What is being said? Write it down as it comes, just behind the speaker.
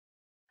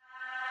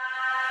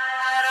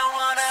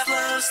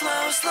slow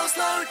down,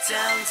 slow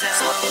down.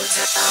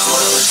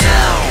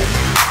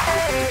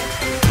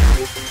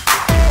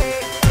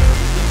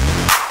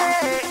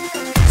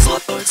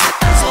 Slow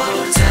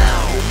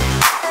down.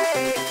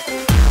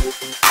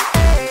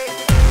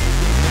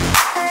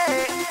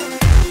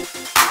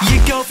 You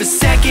go for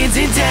seconds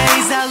and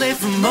days, I live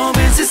for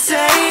moments to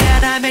say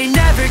that I may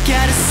never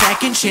get a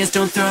second chance,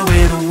 don't throw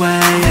it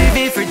away.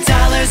 Living for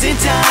dollars and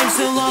dimes,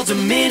 they'll all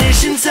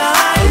diminish in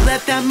time.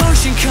 Let that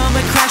motion come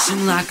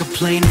a-crashing like a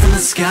plane from the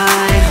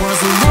sky. It was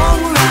a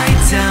long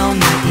ride down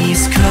the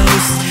East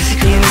Coast.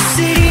 In a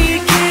city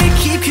you can't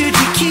keep, could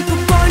you keep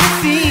up on your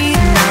feet?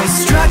 And I was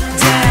struck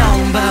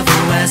down by the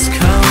West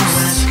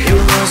Coast. It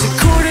was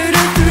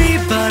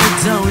 2:45, but I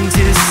don't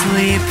do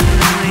sleep.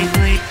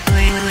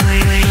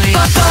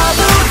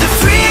 Follow the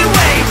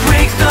freeway,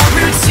 break the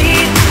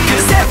routine,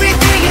 'cause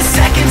everything is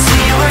second to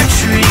your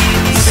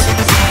dreams.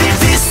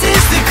 This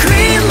is the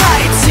green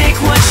light, take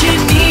what you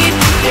need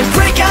and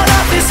break out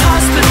of this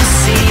hospital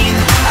scene.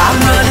 I'm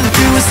running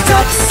through a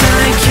stop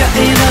sign,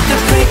 cutting up the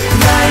brake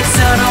lights.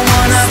 I don't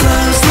wanna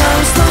slow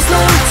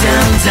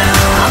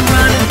down. I'm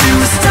running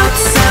through a stop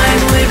sign,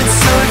 living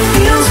so it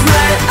feels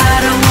right. I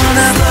don't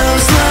wanna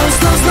slow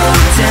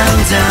down.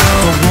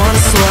 Don't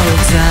wanna slow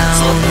down.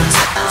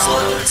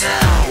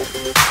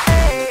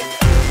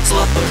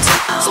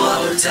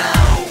 Slow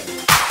down.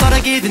 Thought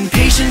I'd give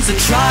impatience a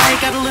try,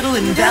 got a little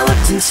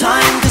enveloped in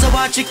time, 'cause I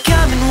watch it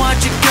come and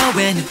watch it go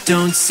and it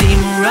don't seem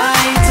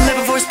right.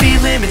 Living for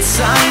speed limit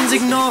signs,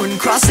 ignore and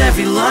cross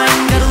every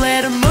line. Gotta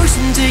let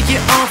emotion take you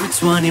over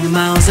 20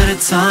 miles at a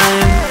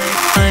time.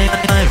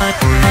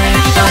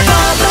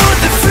 Follow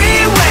the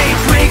freeway,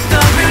 break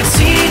the